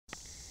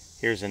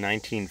Here's a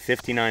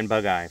 1959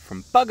 Bug-Eye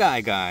from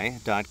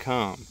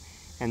BugEyeGuy.com.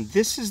 And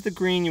this is the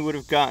green you would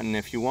have gotten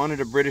if you wanted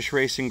a British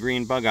racing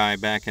green Bug-Eye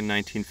back in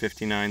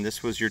 1959.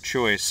 This was your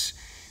choice,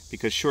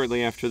 because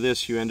shortly after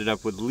this you ended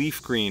up with leaf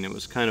green. It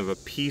was kind of a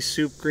pea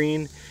soup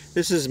green.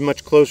 This is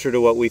much closer to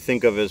what we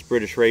think of as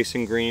British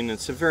racing green.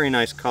 It's a very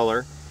nice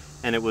color,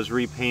 and it was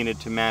repainted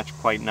to match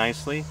quite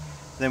nicely.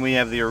 Then we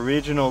have the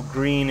original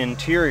green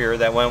interior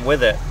that went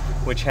with it,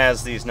 which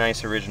has these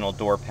nice original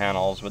door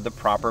panels with the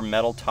proper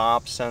metal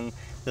tops and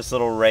this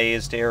little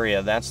raised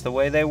area. That's the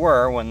way they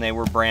were when they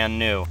were brand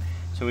new.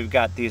 So we've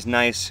got these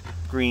nice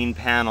green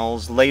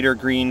panels, later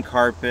green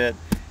carpet,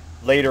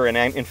 later and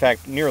in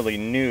fact nearly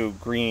new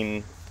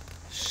green.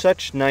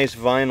 Such nice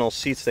vinyl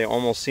seats, they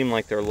almost seem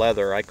like they're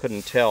leather. I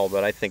couldn't tell,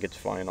 but I think it's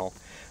vinyl.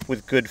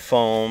 With good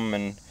foam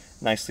and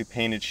nicely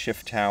painted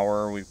shift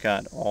tower. We've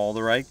got all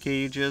the right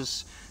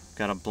gauges.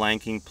 Got a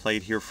blanking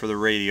plate here for the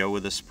radio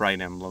with a Sprite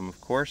emblem, of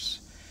course.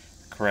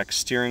 Correct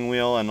steering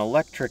wheel, an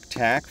electric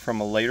tack from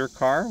a later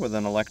car with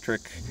an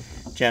electric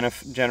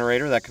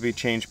generator that could be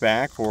changed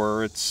back,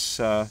 or it's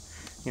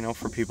you know,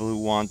 for people who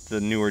want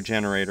the newer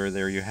generator.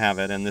 There you have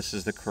it, and this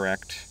is the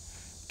correct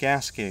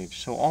gas gauge.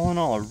 So all in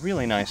all, a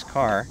really nice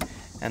car,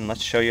 and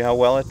let's show you how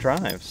well it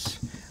drives.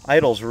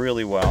 Idles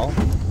really well,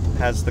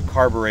 has the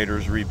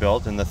carburetors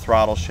rebuilt and the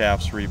throttle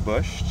shafts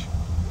rebushed.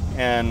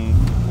 And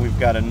we've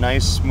got a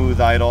nice smooth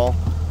idle,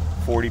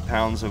 40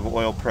 pounds of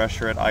oil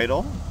pressure at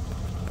idle,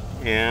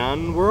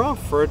 and we're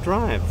off for a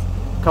drive.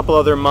 A couple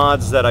other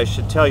mods that I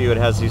should tell you: it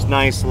has these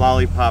nice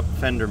lollipop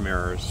fender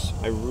mirrors.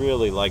 I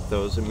really like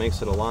those. It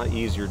makes it a lot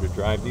easier to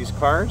drive these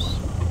cars.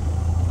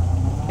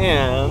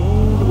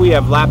 And we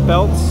have lap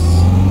belts.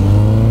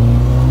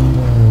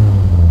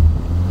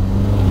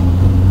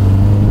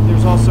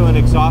 There's also an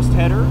exhaust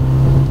header.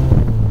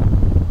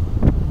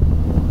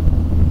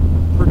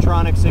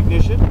 Pertronics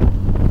ignition.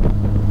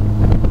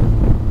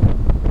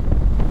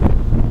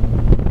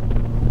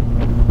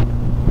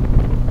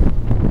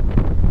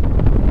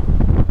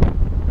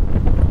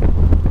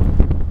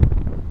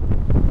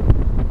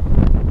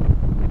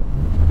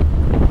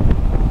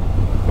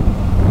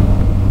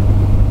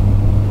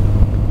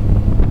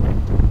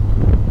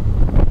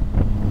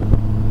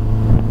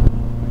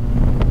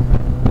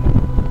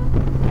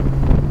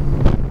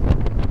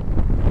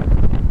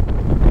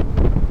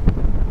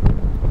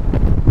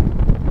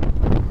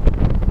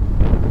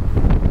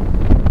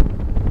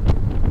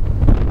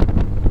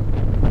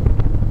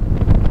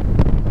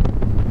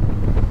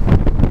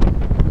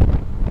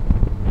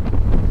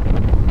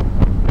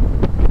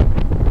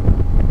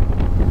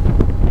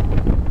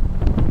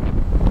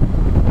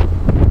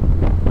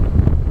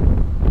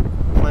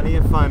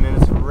 And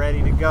it's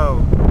ready to go.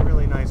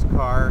 Really nice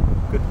car,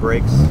 good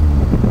brakes,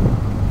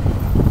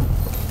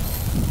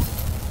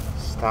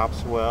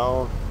 stops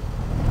well.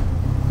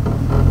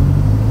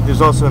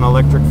 There's also an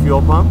electric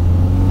fuel pump.